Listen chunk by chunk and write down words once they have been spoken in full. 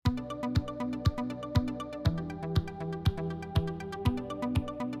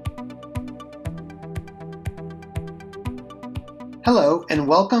Hello, and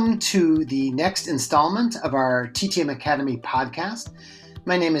welcome to the next installment of our TTM Academy podcast.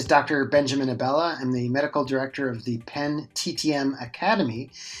 My name is Dr. Benjamin Abella. I'm the medical director of the Penn TTM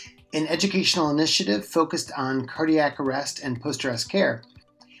Academy, an educational initiative focused on cardiac arrest and post-arrest care.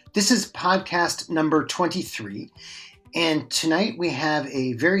 This is podcast number 23. And tonight we have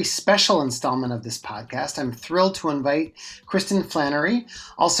a very special installment of this podcast. I'm thrilled to invite Kristen Flannery,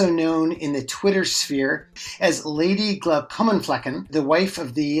 also known in the Twitter sphere as Lady Glaukomenflecken, the wife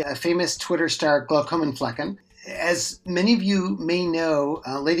of the famous Twitter star Glaukomenflecken. As many of you may know,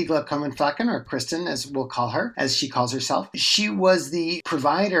 Lady Glaukomenflecken, or Kristen as we'll call her, as she calls herself, she was the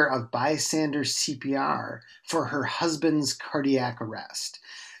provider of bystander CPR for her husband's cardiac arrest.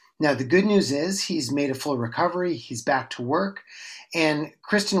 Now, the good news is he's made a full recovery, he's back to work, and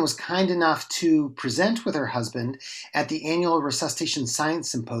Kristen was kind enough to present with her husband at the annual Resuscitation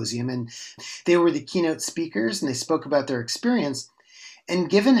Science Symposium, and they were the keynote speakers, and they spoke about their experience. And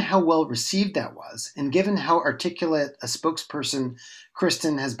given how well received that was, and given how articulate a spokesperson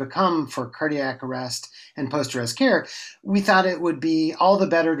Kristen has become for cardiac arrest and post-arrest care, we thought it would be all the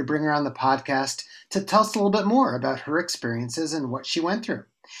better to bring her on the podcast to tell us a little bit more about her experiences and what she went through.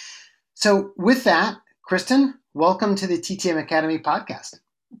 So with that, Kristen, welcome to the TTM Academy podcast.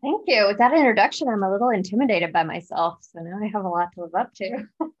 Thank you. With that introduction, I'm a little intimidated by myself. So now I have a lot to live up to.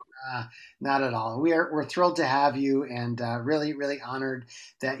 Not at all. We're thrilled to have you, and really, really honored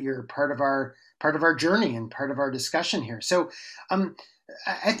that you're part of our journey and part of our discussion here. So,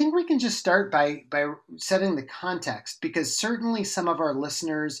 I think we can just start by setting the context, because certainly some of our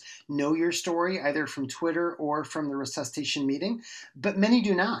listeners know your story either from Twitter or from the resuscitation meeting, but many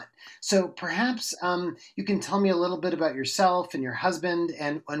do not. So perhaps you can tell me a little bit about yourself and your husband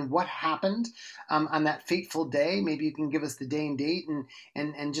and what happened on that fateful day. Maybe you can give us the day and date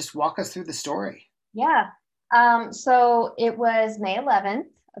and just walk us through the story. Yeah. So it was May 11th.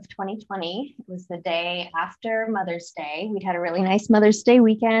 Of 2020. It was the day after Mother's Day. We'd had a really nice Mother's Day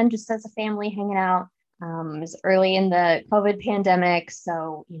weekend just as a family hanging out. It was early in the COVID pandemic,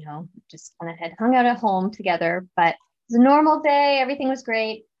 so, just kind of had hung out at home together, but it was a normal day. Everything was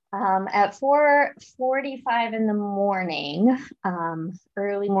great. At 4:45 in the morning,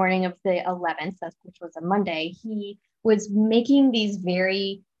 early morning of the 11th, which was a Monday, he was making these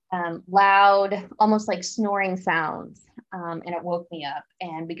very loud, almost like snoring sounds. And it woke me up.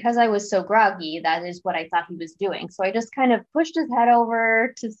 And because I was so groggy, that is what I thought he was doing. So I just kind of pushed his head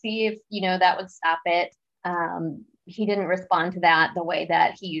over to see if, that would stop it. He didn't respond to that the way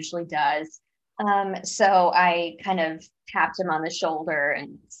that he usually does. So I kind of tapped him on the shoulder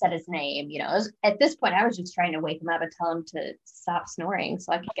and said his name. At this point, I was just trying to wake him up and tell him to stop snoring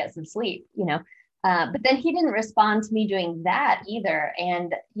so I could get some sleep, But then he didn't respond to me doing that either.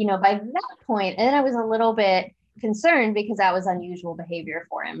 And, by that point, and I was a little bit concerned because that was unusual behavior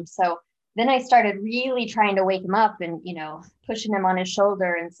for him. So then I started really trying to wake him up and, pushing him on his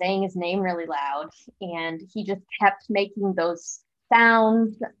shoulder and saying his name really loud. And he just kept making those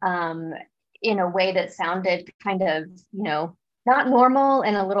sounds in a way that sounded kind of, not normal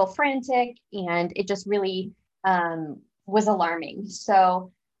and a little frantic. And it just really was alarming.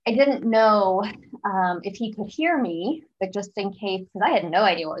 So I didn't know if he could hear me, but just in case, because I had no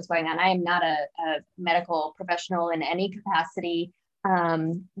idea what was going on. I am not a medical professional in any capacity, but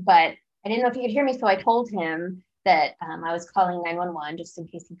I didn't know if he could hear me. So I told him that I was calling 911 just in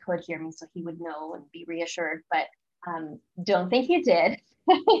case he could hear me so he would know and be reassured. But don't think he did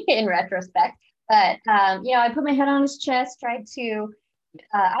in retrospect. But, I put my head on his chest, tried to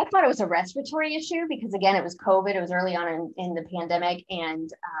I thought it was a respiratory issue because, again, it was COVID. It was early on in the pandemic,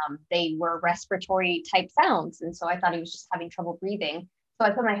 and they were respiratory type sounds. And so I thought he was just having trouble breathing. So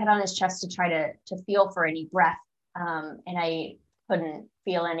I put my head on his chest to try to feel for any breath. And I couldn't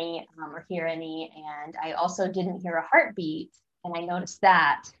feel any or hear any. And I also didn't hear a heartbeat. And I noticed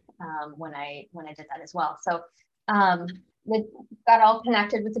that when I did that as well. So we got all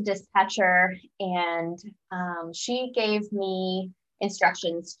connected with the dispatcher, and she gave me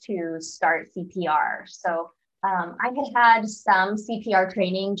instructions to start CPR. So I had some CPR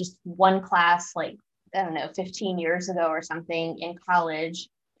training, just one class, 15 years ago or something in college.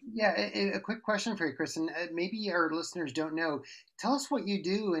 Yeah, a quick question for you, Kristen. Maybe our listeners don't know. Tell us what you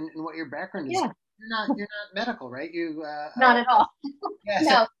do and what your background is. Yeah. You're not medical, right? You not at all. Yeah,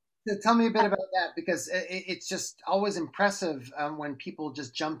 no. So tell me a bit about that, because it's just always impressive when people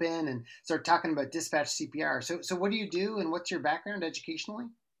just jump in and start talking about dispatch CPR. So what do you do, and what's your background educationally?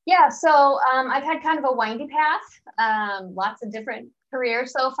 Yeah, so I've had kind of a windy path, lots of different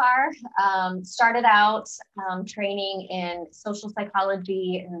careers so far. Started out training in social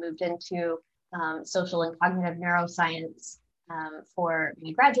psychology and moved into social and cognitive neuroscience. for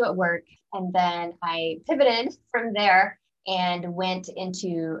my graduate work. And then I pivoted from there and went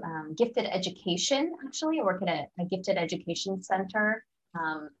into gifted education. Actually, I work at a gifted education center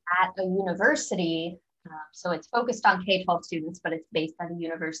at a university. So it's focused on K-12 students, but it's based at a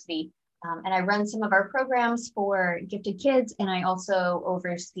university. And I run some of our programs for gifted kids, and I also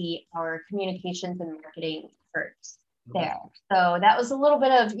oversee our communications and marketing efforts there. So that was a little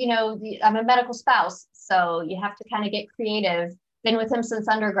bit of, I'm a medical spouse, so you have to kind of get creative. Been with him since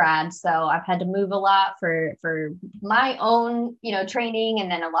undergrad, so I've had to move a lot for my own, training,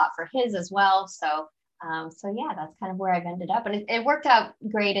 and then a lot for his as well. So yeah, that's kind of where I've ended up, and it worked out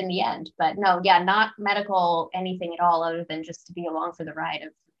great in the end. But no, yeah, not medical anything at all, other than just to be along for the ride of.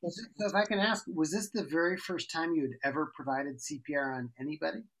 So if I can ask, was this the very first time you had ever provided CPR on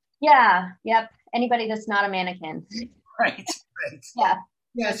anybody? Yeah. Yep. Anybody that's not a mannequin. Right. Right. Yeah.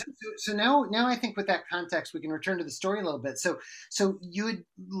 Yeah. So now I think with that context, we can return to the story a little bit. So you had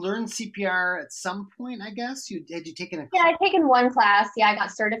learned CPR at some point, I guess. Had you taken a Yeah, I'd taken one class. Yeah, I got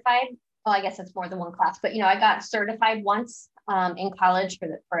certified. Well, I guess it's more than one class, but I got certified once in college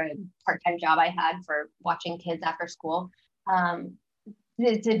for a part-time job I had for watching kids after school.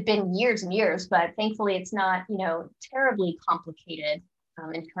 It had been years and years, but thankfully it's not, terribly complicated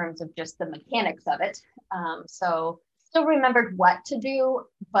in terms of just the mechanics of it. So still remembered what to do,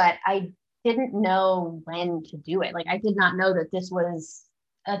 but I didn't know when to do it. Like I did not know that this was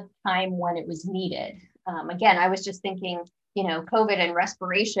a time when it was needed. Again, I was just thinking, COVID and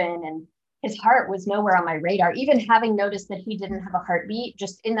respiration, and his heart was nowhere on my radar. Even having noticed that he didn't have a heartbeat,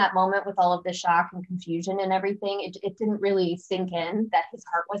 just in that moment with all of the shock and confusion and everything, it didn't really sink in that his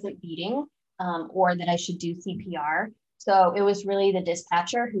heart wasn't beating or that I should do CPR. So it was really the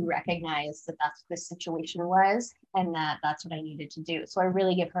dispatcher who recognized that that's what the situation was, and that's what I needed to do. So I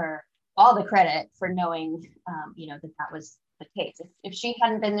really give her all the credit for knowing, that was the case. If she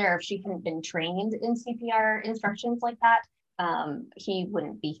hadn't been there, if she hadn't been trained in CPR instructions like that, he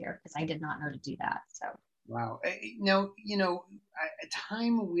wouldn't be here because I did not know to do that. So. Wow. Now, a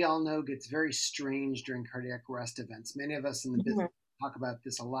time we all know gets very strange during cardiac arrest events. Many of us in the business talk about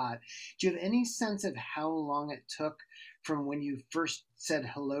this a lot. Do you have any sense of how long it took from when you first said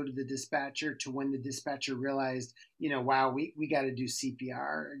hello to the dispatcher to when the dispatcher realized, wow, we got to do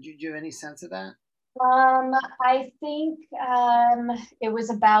CPR? Do you have any sense of that? I think it was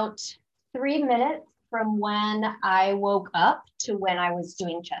about 3 minutes from when I woke up to when I was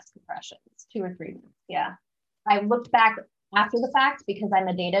doing chest compressions, 2 or 3 minutes. Yeah. I looked back after the fact because I'm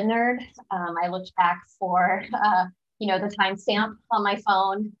a data nerd. I looked back for, the timestamp on my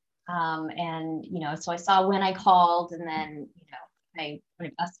phone. And, so I saw when I called, and then, I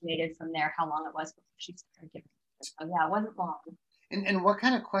kind of estimated from there how long it was before she started giving it. So yeah, it wasn't long. And what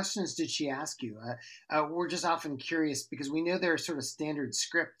kind of questions did she ask you? We're just often curious because we know there are sort of standard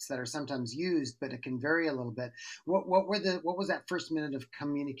scripts that are sometimes used, but it can vary a little bit. What was that first minute of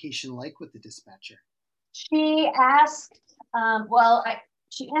communication like with the dispatcher? She asked,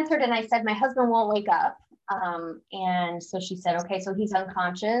 she answered, and I said, my husband won't wake up. And so she said, okay, so he's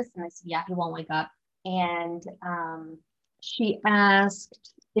unconscious. And I said, yeah, he won't wake up. And she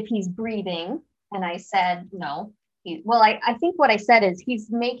asked if he's breathing. And I said, no. I think what I said is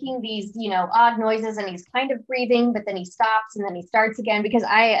he's making these, odd noises, and he's kind of breathing, but then he stops and then he starts again, because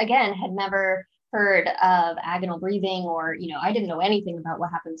I, again, had never heard of agonal breathing, or, I didn't know anything about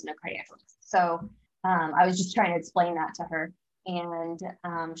what happens in a cardiac arrest. So I was just trying to explain that to her. And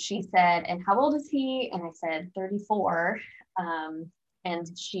she said, and how old is he? And I said, 34. And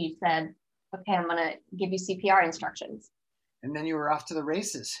she said, okay, I'm going to give you CPR instructions. And then you were off to the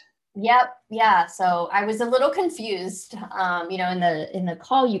races. Yep. Yeah. So I was a little confused. In the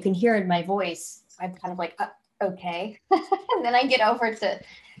call, you can hear in my voice, I'm kind of like, okay. And then I get over to,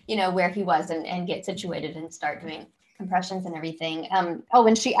 where he was and get situated and start doing compressions and everything.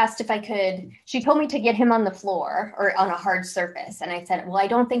 And she asked if I could, she told me to get him on the floor or on a hard surface. And I said, well, I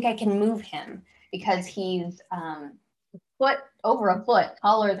don't think I can move him because he's over a foot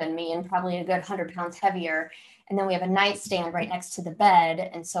taller than me and probably a good 100 pounds heavier. And then we have a nightstand right next to the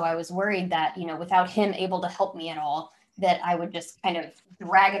bed. And so I was worried that, without him able to help me at all, that I would just kind of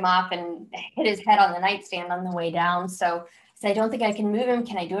drag him off and hit his head on the nightstand on the way down. So I said, I don't think I can move him.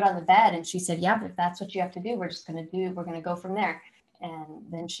 Can I do it on the bed? And she said, yeah, but if that's what you have to do, we're going to go from there. And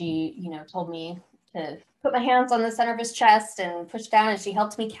then she, told me to put my hands on the center of his chest and push down, and she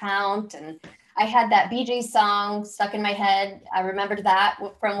helped me count. And I had that Bee Gees song stuck in my head. I remembered that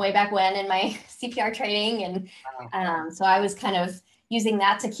from way back when in my CPR training. And so I was kind of using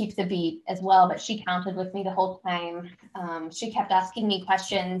that to keep the beat as well. But she counted with me the whole time. She kept asking me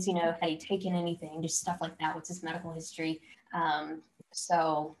questions, had he taken anything, just stuff like that. What's his medical history?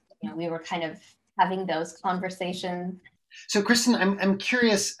 So, we were kind of having those conversations. So, Kristen, I'm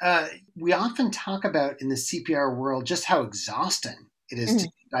curious. We often talk about in the CPR world just how exhausting it is to Mhm.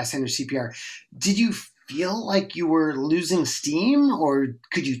 do bystander CPR. Did you feel like you were losing steam, or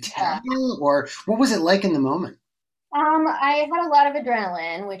could you tell, Yeah. or what was it like in the moment? I had a lot of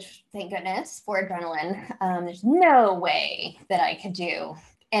adrenaline, which thank goodness for adrenaline. There's no way that I could do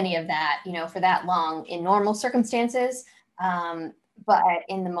any of that, for that long in normal circumstances. Um, but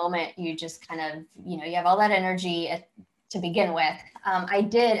in the moment, you just kind of, you have all that energy to begin with. So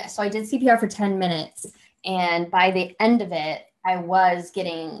I did CPR for 10 minutes. And by the end of it, I was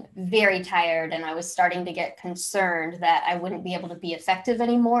getting very tired and I was starting to get concerned that I wouldn't be able to be effective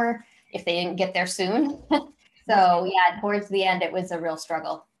anymore if they didn't get there soon. What? So yeah, towards the end, it was a real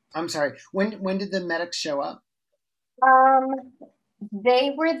struggle. I'm sorry. When did the medics show up? Um,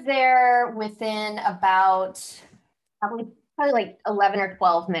 they were there within about probably like 11 or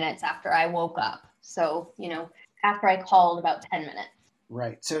 12 minutes after I woke up. So, after I called about 10 minutes.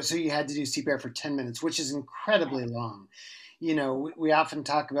 Right. So you had to do CPR for 10 minutes, which is incredibly long. We often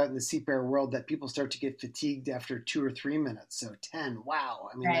talk about in the CPR world that people start to get fatigued after 2 or 3 minutes. So 10, wow.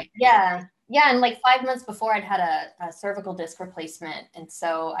 I mean, Right. Yeah. Yeah. And like 5 months before, I'd had a cervical disc replacement. And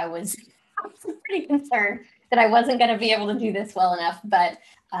so I was pretty concerned that I wasn't going to be able to do this well enough. But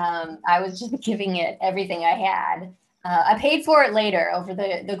I was just giving it everything I had. I paid for it later over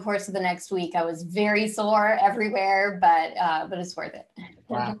the course of the next week. I was very sore everywhere, but it's worth it.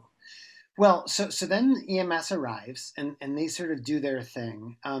 wow. Well, so then EMS arrives and they sort of do their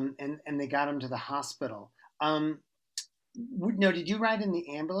thing, and they got him to the hospital. Um, no, did you ride in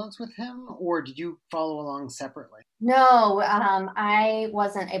the ambulance with him, or did you follow along separately? No, I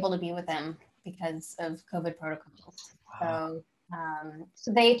wasn't able to be with them because of COVID protocols. Wow.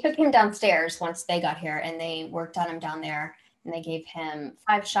 So they took him downstairs once they got here, and they worked on him down there. And they gave him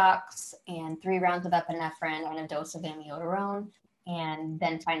 5 shocks and 3 rounds of epinephrine and a dose of amiodarone, and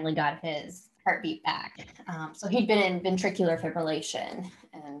then finally got his heartbeat back. So he'd been in ventricular fibrillation,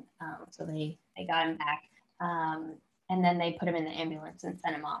 and so they got him back. Um, and then they put him in the ambulance and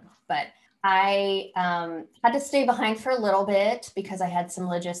sent him off. But I had to stay behind for a little bit because I had some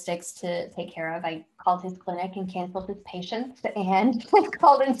logistics to take care of. I called his clinic and canceled his patients and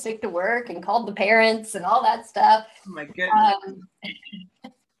called in sick to work and called the parents and all that stuff. Oh my goodness.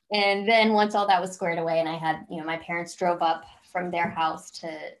 And then once all that was squared away and I had, my parents drove up from their house to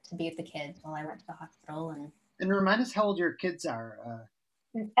be with the kids while I went to the hospital. And And remind us how old your kids are.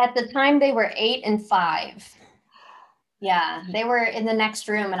 at the time they were 8 and 5. Yeah, they were in the next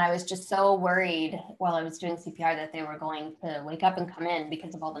room, and I was just so worried while I was doing CPR that they were going to wake up and come in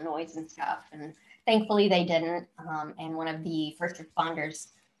because of all the noise and stuff. And thankfully, they didn't. And one of the first responders,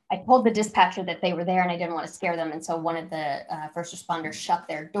 I told the dispatcher that they were there, and I didn't want to scare them. And so one of the first responders shut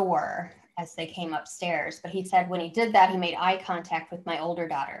their door as they came upstairs. But he said when he did that, he made eye contact with my older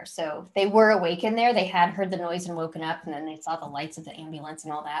daughter. So they were awake in there. They had heard the noise and woken up, and then they saw the lights of the ambulance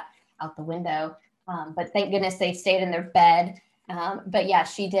and all that out the window. But thank goodness they stayed in their bed. But yeah,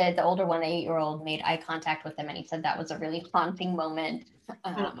 she did. The older one, the 8-year-old, made eye contact with him, and he said that was a really haunting moment.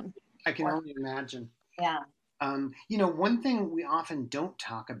 Um, I can only imagine. yeah, One thing we often don't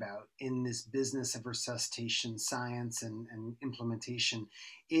talk about in this business of resuscitation science and implementation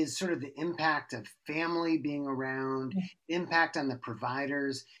is sort of the impact of family being around, impact on the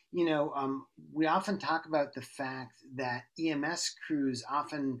providers. We often talk about the fact that EMS crews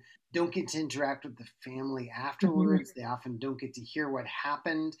often don't get to interact with the family mm-hmm. afterwards. They often don't get to hear what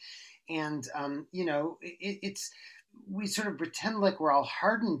happened. And, it's, we sort of pretend like we're all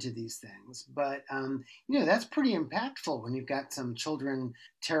hardened to these things, but that's pretty impactful when you've got some children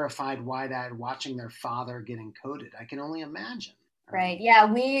terrified, wide-eyed, watching their father get encoded. I can only imagine. Right. Yeah,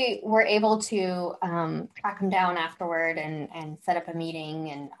 we were able to track him down afterward and set up a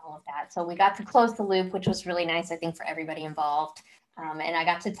meeting and all of that. So we got to close the loop, which was really nice, I think, for everybody involved. And I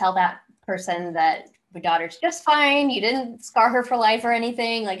got to tell that person that my daughter's just fine. You didn't scar her for life or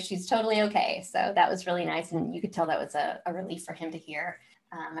anything. Like, she's totally okay. So that was really nice. And you could tell that was a relief for him to hear.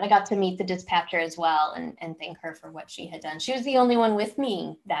 And I got to meet the dispatcher as well and thank her for what she had done. She was the only one with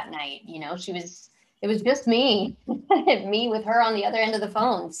me that night. It was just me, me with her on the other end of the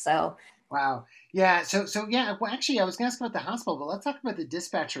phone. So Wow. Yeah. So yeah. Well, actually, I was going to ask about the hospital, but let's talk about the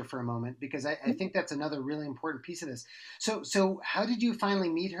dispatcher for a moment because I think that's another really important piece of this. So how did you finally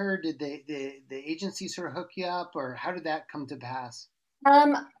meet her? Did the agency sort of hook you up, or how did that come to pass?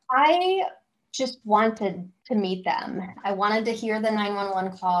 I just wanted to meet them. I wanted to hear the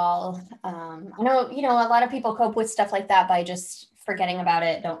 911 call. I know, a lot of people cope with stuff like that by just forgetting about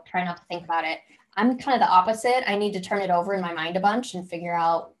it. Don't try not to think about it. I'm kind of the opposite. I need to turn it over in my mind a bunch and figure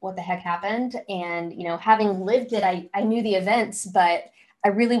out what the heck happened. And, having lived it, I knew the events, but I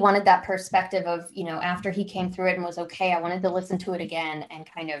really wanted that perspective of, after he came through it and was okay, I wanted to listen to it again and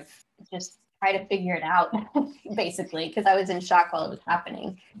kind of just try to figure it out, basically, because I was in shock while it was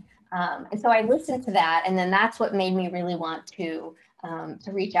happening. And so I listened to that, and then that's what made me really want to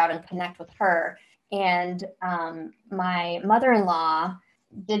reach out and connect with her. And my mother-in-law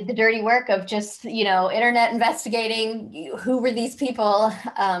did the dirty work of just, internet investigating who were these people.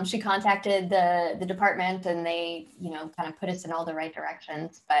 She contacted the department, and they, kind of put us in all the right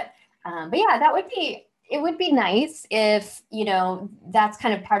directions. But yeah, it would be nice if, that's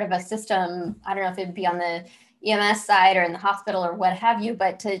kind of part of a system. I don't know if it'd be on the EMS side or in the hospital or what have you,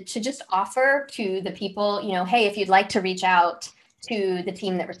 but to just offer to the people, hey, if you'd like to reach out to the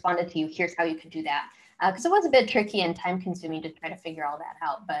team that responded to you, here's how you could do that. Because it was a bit tricky and time consuming to try to figure all that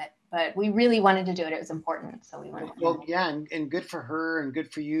out, but we really wanted to do it. It was important, so we wanted. Well, yeah, and good for her and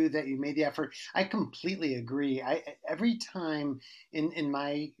good for you that you made the effort. I completely agree. Every time in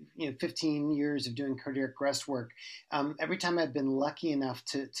my 15 years of doing cardiac arrest work, every time I've been lucky enough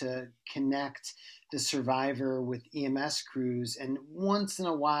to connect the survivor with EMS crews, and once in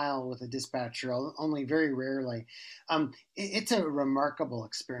a while with a dispatcher, only very rarely, it's a remarkable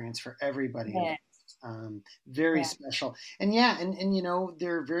experience for everybody. Yeah. Very special. And yeah, and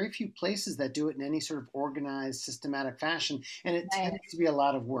there are very few places that do it in any sort of organized, systematic fashion. And it tends to be a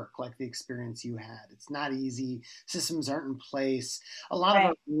lot of work, like the experience you had. It's not easy. Systems aren't in place. A lot of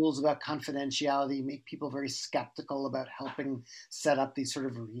our rules about confidentiality make people very skeptical about helping set up these sort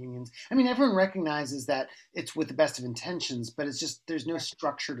of reunions. I mean, everyone recognizes that it's with the best of intentions, but it's just there's no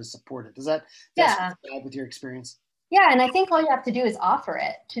structure to support it. Does that jive with your experience? Yeah, and I think all you have to do is offer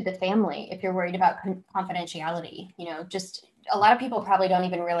it to the family if you're worried about confidentiality. Just a lot of people probably don't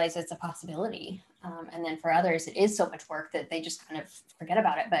even realize it's a possibility, and then for others, it is so much work that they just kind of forget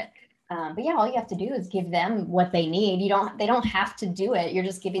about it. But yeah, all you have to do is give them what they need. They don't have to do it. You're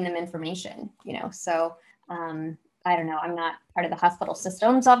just giving them information. So I don't know. I'm not part of the hospital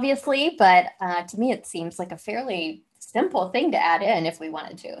systems, obviously, but to me, it seems like a fairly simple thing to add in if we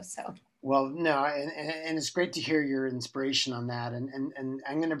wanted to. So. Well, no, and it's great to hear your inspiration on that. And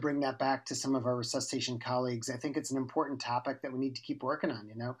I'm going to bring that back to some of our resuscitation colleagues. I think it's an important topic that we need to keep working on.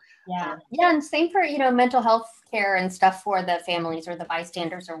 Yeah. Yeah. And same for, mental health care and stuff for the families or the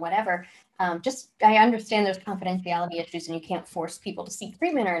bystanders or whatever. I understand there's confidentiality issues and you can't force people to seek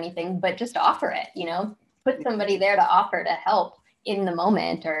treatment or anything, but just offer it, put somebody there to offer to help in the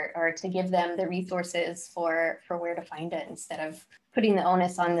moment or to give them the resources for where to find it instead of putting the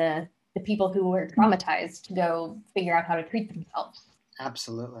onus on the people who were traumatized to go figure out how to treat themselves.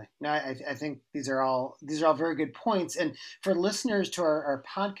 Absolutely. No, I think these are all very good points. And for listeners to our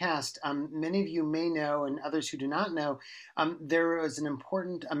podcast, many of you may know, and others who do not know, there was an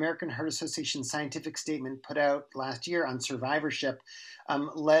important American Heart Association scientific statement put out last year on survivorship,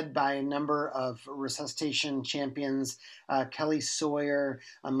 led by a number of resuscitation champions, Kelly Sawyer,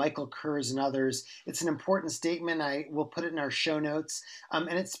 Michael Kurz, and others. It's an important statement. I will put it in our show notes, and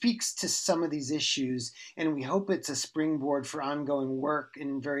it speaks to some of these issues. And we hope it's a springboard for ongoing work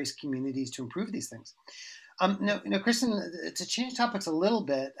in various communities to improve these things. Kristen, to change topics a little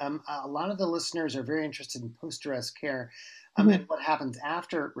bit, a lot of the listeners are very interested in post-arrest care and what happens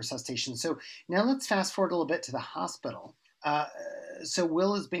after resuscitation. So now let's fast forward a little bit to the hospital. So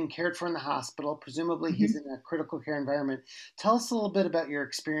Will is being cared for in the hospital. Presumably he's in a critical care environment. Tell us a little bit about your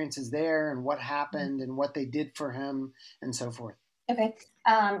experiences there and what happened and what they did for him and so forth. Okay.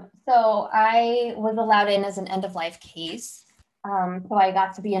 So I was allowed in as an end-of-life case. So I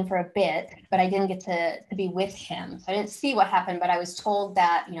got to be in for a bit, but I didn't get to be with him. So I didn't see what happened, but I was told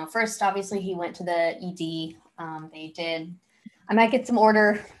that, first, obviously he went to the ED. I might get some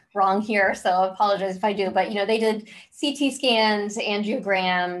order wrong here, so I apologize if I do, but, they did CT scans,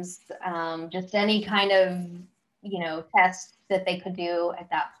 angiograms, just any kind of, test that they could do at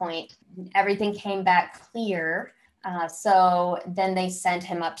that point. Everything came back clear. So then they sent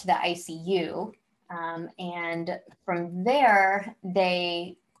him up to the ICU. And from there,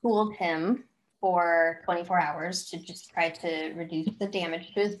 they cooled him for 24 hours to just try to reduce the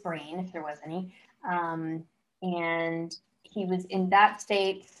damage to his brain, if there was any. And he was in that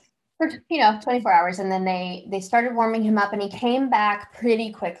state for 24 hours, and then they started warming him up, and he came back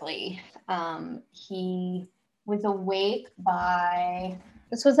pretty quickly. He was awake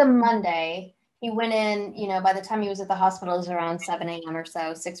this was a Monday. He went in, by the time he was at the hospital, it was around 7 a.m. or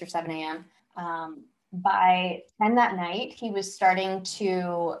so, 6 or 7 a.m. By 10 that night, he was starting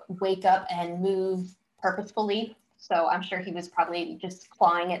to wake up and move purposefully. So I'm sure he was probably just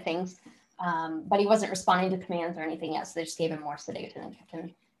clawing at things. but he wasn't responding to commands or anything yet. So they just gave him more sedation and kept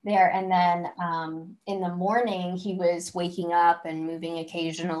him there. And then in the morning, he was waking up and moving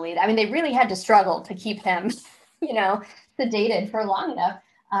occasionally. I mean, they really had to struggle to keep him, sedated for long enough.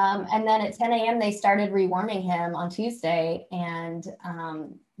 And then at 10 a.m., they started rewarming him on Tuesday. And,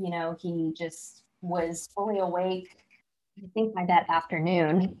 he just was fully awake, I think, by that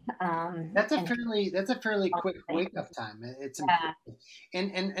afternoon. That's a fairly quick wake up time. It's yeah.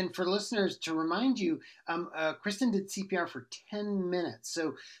 impressive. And for listeners, to remind you, Kristen did CPR for 10 minutes.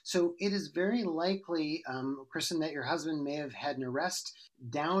 So it is very likely, Kristen, that your husband may have had an arrest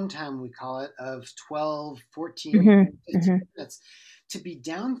downtime, we call it, of 12, 14, Mm-hmm. 15 Mm-hmm. minutes. To be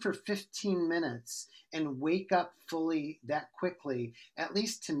down for 15 minutes and wake up fully that quickly, at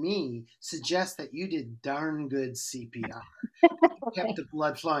least to me, suggests that you did darn good CPR. Kept Okay. the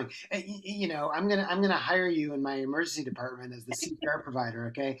blood flowing. I'm gonna hire you in my emergency department as the CPR provider,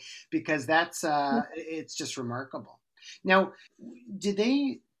 okay? Because that's it's just remarkable. Now, did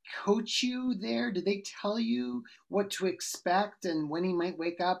they coach you there? Did they tell you what to expect and when he might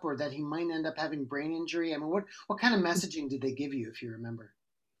wake up, or that he might end up having brain injury? I mean, what kind of messaging did they give you, if you remember?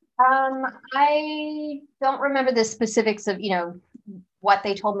 I don't remember the specifics of, what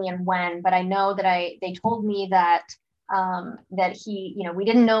they told me and when, but I know that they told me that that he, we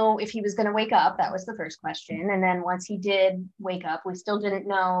didn't know if he was going to wake up. That was the first question. And then once he did wake up, we still didn't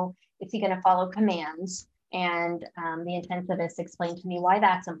know if he going to follow commands. And the intensivist explained to me why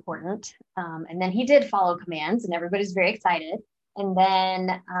that's important. And then he did follow commands, and everybody's very excited. And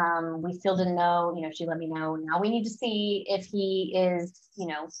then we still didn't know, she let me know, now we need to see if he is,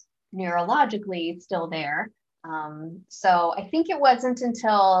 neurologically still there. So I think it wasn't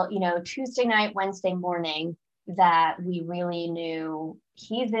until, Tuesday night, Wednesday morning that we really knew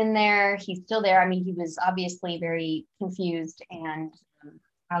he's in there, he's still there. I mean, he was obviously very confused and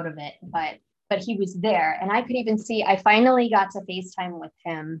out of it, but he was there. And I could even see, I finally got to FaceTime with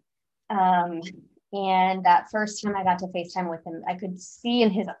him. And that first time I got to FaceTime with him, I could see in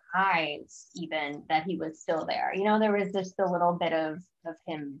his eyes even that he was still there. There was just a little bit of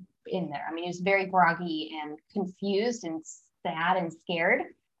him in there. I mean, he was very groggy and confused and sad and scared.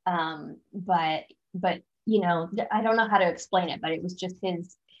 But I don't know how to explain it, but it was just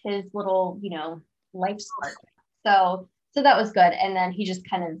his little, life story. So that was good. And then he just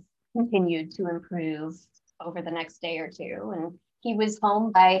kind of continued to improve over the next day or two. And he was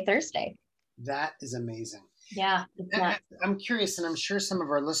home by Thursday. That is amazing. Yeah, it's not. I'm curious, and I'm sure some of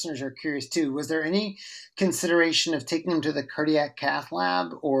our listeners are curious too. Was there any consideration of taking him to the cardiac cath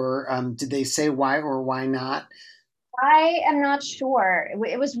lab, or did they say why or why not? I am not sure.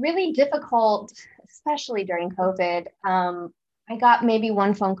 It was really difficult, especially during COVID. I got maybe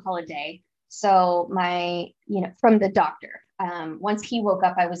one phone call a day. So from the doctor. Once he woke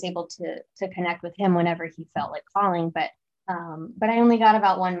up, I was able to connect with him whenever he felt like calling. But I only got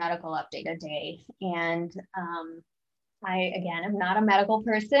about one medical update a day. And I, again, am not a medical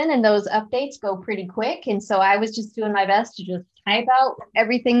person, and those updates go pretty quick. And so I was just doing my best to just type out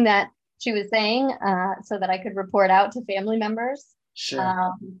everything that she was saying so that I could report out to family members.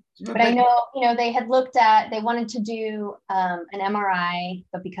 Sure. But I know, they had they wanted to do an MRI,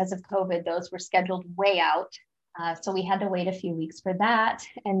 but because of COVID, those were scheduled way out. So we had to wait a few weeks for that.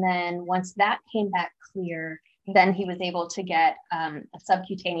 And then once that came back clear, then he was able to get a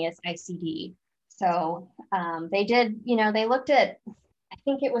subcutaneous ICD. So they did, they looked at, I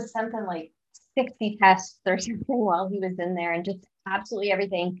think it was something like 60 tests or something while he was in there, and just absolutely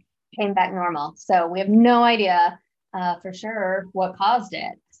everything came back normal. So we have no idea for sure what caused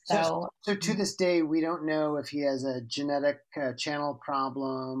it. So to this day, we don't know if he has a genetic channel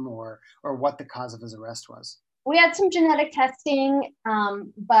problem or what the cause of his arrest was. We had some genetic testing,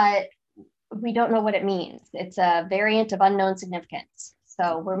 but we don't know what it means. It's a variant of unknown significance.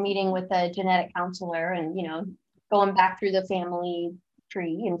 So we're meeting with a genetic counselor and, going back through the family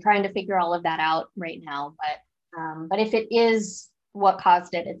tree and trying to figure all of that out right now. But if it is what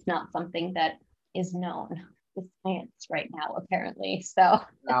caused it, it's not something that is known with science right now, apparently. So.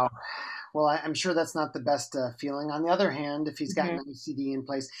 Wow. Well, I'm sure that's not the best feeling. On the other hand, if he's got an ICD in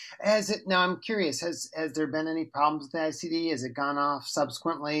place, now I'm curious, has there been any problems with the ICD? Has it gone off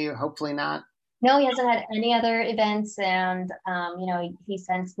subsequently? Hopefully not. No, he hasn't had any other events, and he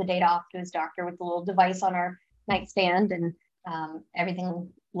sends the data off to his doctor with a little device on our nightstand, and everything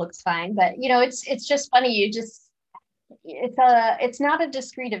looks fine. But it's just funny. It's not a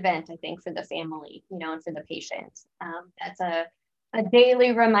discrete event, I think, for the family, and for the patient. That's a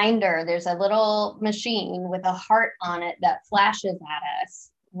daily reminder. There's a little machine with a heart on it that flashes at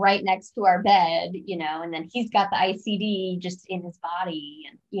us right next to our bed, and then he's got the ICD just in his body.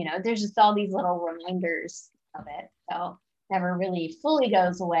 And, there's just all these little reminders of it. So never really fully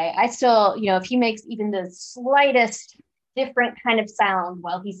goes away. I still, if he makes even the slightest different kind of sound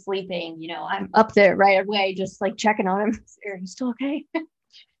while he's sleeping, I'm up there right away, just like checking on him. Are you still okay?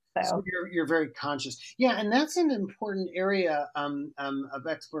 So So, you're very conscious, yeah, and that's an important area of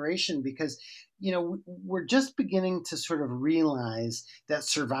exploration because we're just beginning to sort of realize that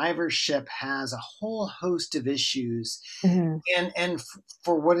survivorship has a whole host of issues, mhm. and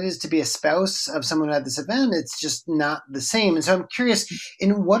for what it is to be a spouse of someone at this event, it's just not the same. And so I'm curious,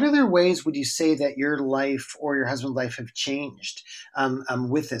 in what other ways would you say that your life or your husband's life have changed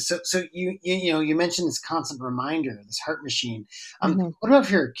with this? So you mentioned this constant reminder, this heart machine. Mhm. What about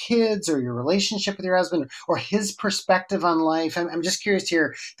for your kids or your relationship with your husband or his perspective on life? I'm just curious to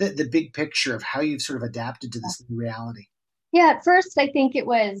hear the big picture of how you've sort of adapted to this new reality. Yeah, at first, I think it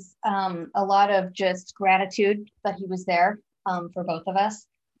was a lot of just gratitude that he was there for both of us.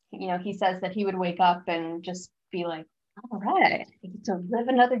 He says that he would wake up and just be like, all right, I get to live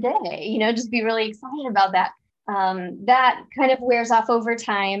another day, just be really excited about that. That kind of wears off over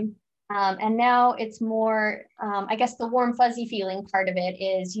time. And now it's more, I guess the warm, fuzzy feeling part of it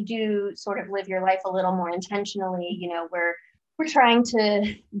is you do sort of live your life a little more intentionally, where we're trying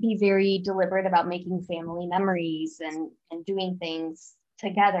to be very deliberate about making family memories and doing things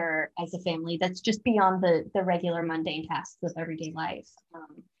together as a family that's just beyond the regular mundane tasks of everyday life.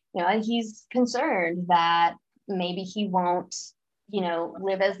 He's concerned that maybe he won't,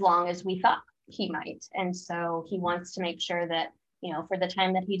 live as long as we thought he might. And so he wants to make sure that, for the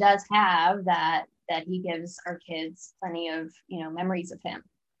time that he does have, that he gives our kids plenty of, memories of him.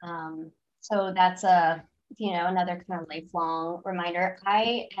 So that's another kind of lifelong reminder.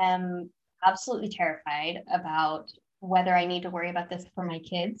 I am absolutely terrified about whether I need to worry about this for my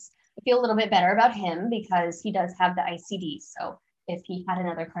kids. I feel a little bit better about him because he does have the ICD. So if he had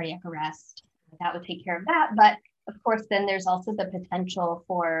another cardiac arrest, that would take care of that. But of course, then there's also the potential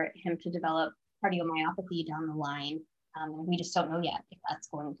for him to develop cardiomyopathy down the line. We just don't know yet if that's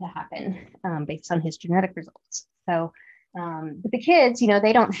going to happen based on his genetic results. So, but the kids,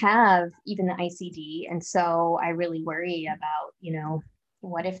 they don't have even the ICD. And so I really worry about,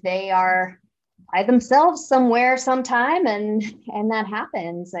 what if they are by themselves somewhere sometime and that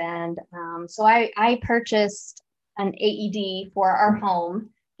happens. And so I purchased an AED for our home,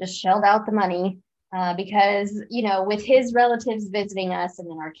 just shelled out the money because, with his relatives visiting us and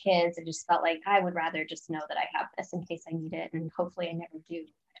then our kids, I just felt like I would rather just know that I have this in case I need it. And hopefully I never do.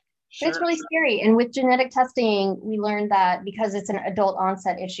 But it's Sure. really scary. And with genetic testing, we learned that because it's an adult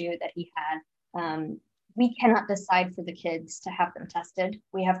onset issue that he had, we cannot decide for the kids to have them tested.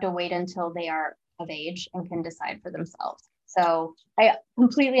 We have to wait until they are of age and can decide for themselves. So I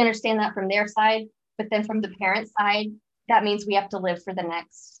completely understand that from their side. But then from the parent side, that means we have to live for the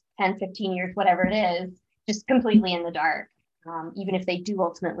next 10, 15 years, whatever it is, just completely in the dark, even if they do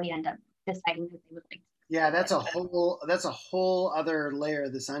ultimately end up deciding that they would like to. Yeah, that's a whole other layer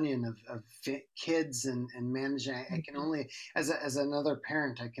of this onion of kids and managing. I can only, as another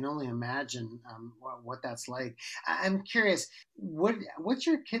parent, I can only imagine what that's like. I'm curious, what's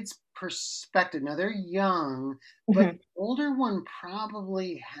your kids' perspective? Now they're young, but Mhm. the older one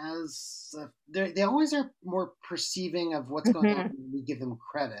probably has. They always are more perceiving of what's going on Mhm. when we give them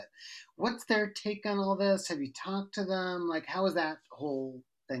credit. What's their take on all this? Have you talked to them? Like, how has that whole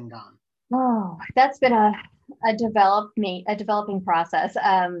thing gone? Oh, that's been a developing process.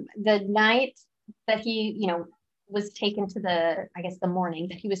 The night that he, was taken to I guess the morning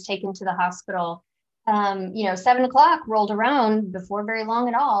that he was taken to the hospital, 7 o'clock rolled around before very long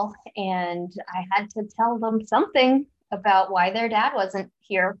at all. And I had to tell them something about why their dad wasn't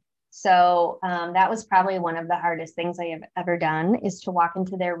here. So that was probably one of the hardest things I have ever done is to walk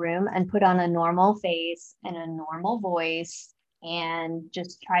into their room and put on a normal face and a normal voice and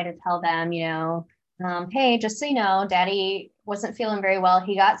just try to tell them, hey, just so you know, daddy wasn't feeling very well.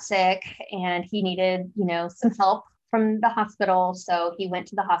 He got sick and he needed, some help from the hospital. So he went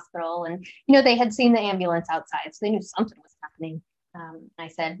to the hospital and, they had seen the ambulance outside. So they knew something was happening. I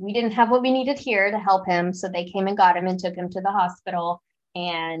said, we didn't have what we needed here to help him. So they came and got him and took him to the hospital.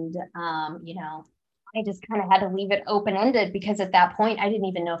 And, I just kind of had to leave it open ended because at that point, I didn't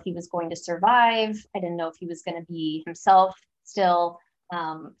even know if he was going to survive. I didn't know if he was going to be himself still.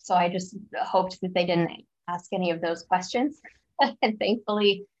 So I just hoped that they didn't ask any of those questions. And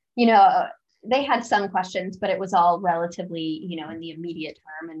thankfully, they had some questions, but it was all relatively, in the immediate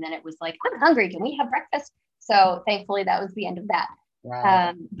term. And then it was like, I'm hungry. Can we have breakfast? So thankfully, that was the end of that.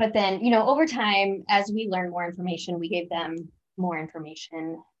 Wow. But then, over time, as we learned more information, we gave them more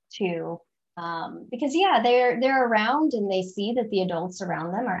information too. Because they're around and they see that the adults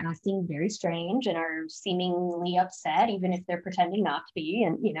around them are acting very strange and are seemingly upset, even if they're pretending not to be.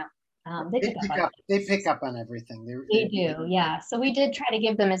 And they pick up on everything. They do, yeah. So we did try to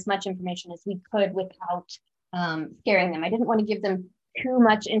give them as much information as we could without scaring them. I didn't want to give them too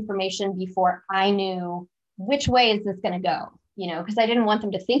much information before I knew which way is this going to go, because I didn't want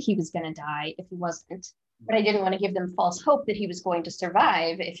them to think he was going to die if he wasn't. But I didn't want to give them false hope that he was going to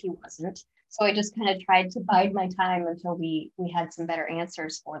survive if he wasn't. So I just kind of tried to bide my time until we had some better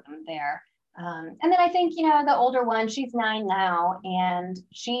answers for them there. And then I think, the older one, she's 9 now, and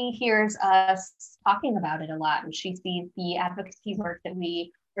she hears us talking about it a lot, and she sees the advocacy work that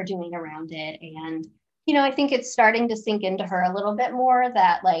we are doing around it. And, I think it's starting to sink into her a little bit more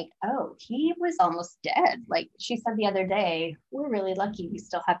that oh, he was almost dead. Like she said the other day, we're really lucky we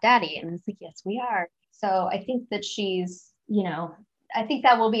still have daddy. And I was like, yes, we are. So I think that she's, I think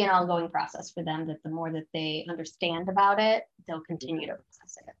that will be an ongoing process for them, that the more that they understand about it, they'll continue to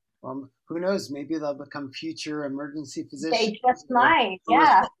process it. Well, who knows? Maybe they'll become future emergency physicians. They just might,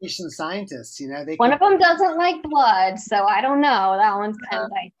 yeah. Scientists, One of them doesn't like blood, so I don't know. That one's kind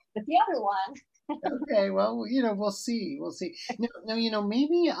of nice. But the other one. Okay, well, we'll see. No,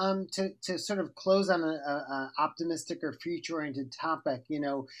 maybe to sort of close on a optimistic or future-oriented topic,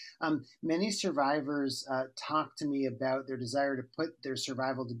 many survivors talk to me about their desire to put their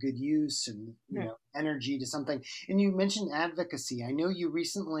survival to good use and energy to something. And you mentioned advocacy. I know you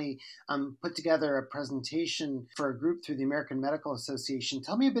recently put together a presentation for a group through the American Medical Association.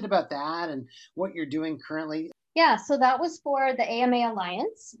 Tell me a bit about that and what you're doing currently. Yeah, so that was for the AMA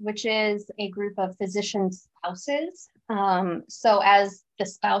Alliance, which is a group of physician spouses. So as the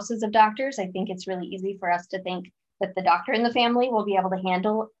spouses of doctors, I think it's really easy for us to think that the doctor in the family will be able to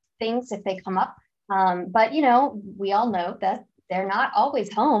handle things if they come up. But, we all know that they're not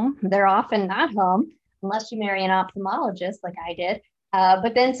always home. They're often not home unless you marry an ophthalmologist like I did.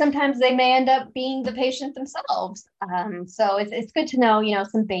 But then sometimes they may end up being the patient themselves. So it's good to know,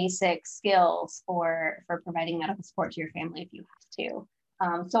 some basic skills for providing medical support to your family if you have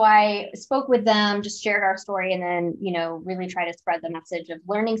to. So I spoke with them, just shared our story, and then, really try to spread the message of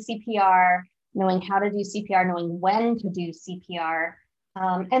learning CPR, knowing how to do CPR, knowing when to do CPR.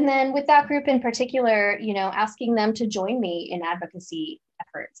 And then with that group in particular, asking them to join me in advocacy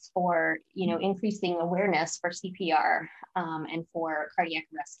efforts for, increasing awareness for CPR and for cardiac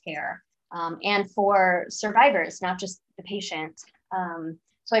arrest care and for survivors, not just the patient.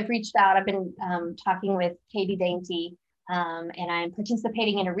 So I've reached out, I've been talking with Katie Dainty, and I'm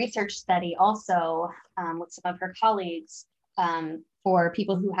participating in a research study also with some of her colleagues for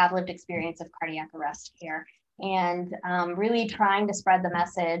people who have lived experience of cardiac arrest care. And really trying to spread the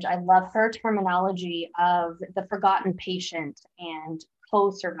message. I love her terminology of the forgotten patient and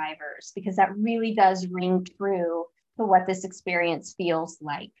co-survivors, because that really does ring true to what this experience feels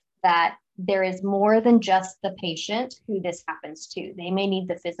like, that there is more than just the patient who this happens to. They may need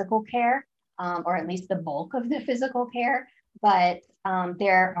the physical care, or at least the bulk of the physical care, but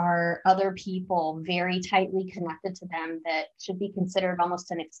there are other people very tightly connected to them that should be considered almost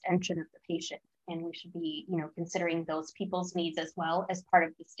an extension of the patient. And we should be, considering those people's needs as well as part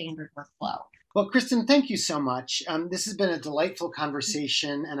of the standard workflow. Well, Kristen, thank you so much. This has been a delightful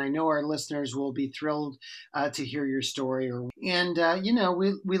conversation, and I know our listeners will be thrilled to hear your story. And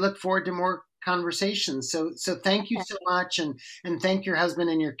we look forward to more conversations. So thank you so much, and thank your husband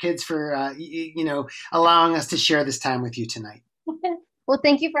and your kids for allowing us to share this time with you tonight. Well,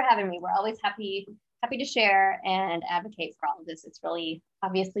 thank you for having me. We're always happy to share and advocate for all of this. It's really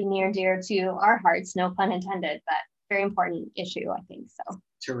obviously near and dear to our hearts, no pun intended, but very important issue, I think. So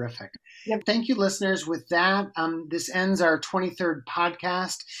terrific. Yep. Thank you, listeners. With that, this ends our 23rd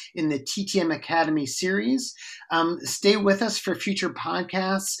podcast in the TTM Academy series. Stay with us for future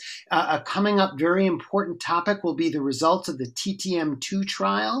podcasts. A coming up very important topic will be the results of the TTM2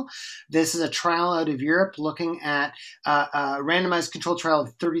 trial. This is a trial out of Europe looking at a randomized controlled trial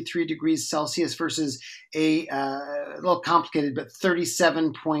of 33 degrees Celsius versus a little complicated, but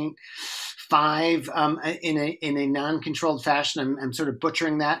 37.5 in a non-controlled fashion. I'm sort of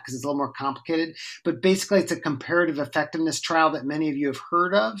butchering that because it's a little more complicated, but basically it's a comparative effectiveness trial that many of you have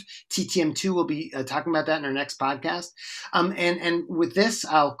heard of. TTM2 will be talking about that in our next podcast. And with this,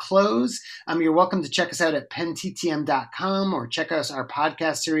 I'll close. You're welcome to check us out at penttm.com or check out our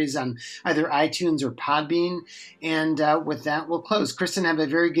podcast series on either iTunes or Podbean. And with that, we'll close. Kristen, have a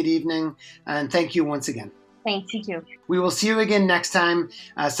very good evening, and thank you once again. Thanks, you too. We will see you again next time,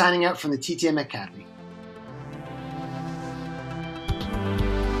 signing out from the TTM Academy.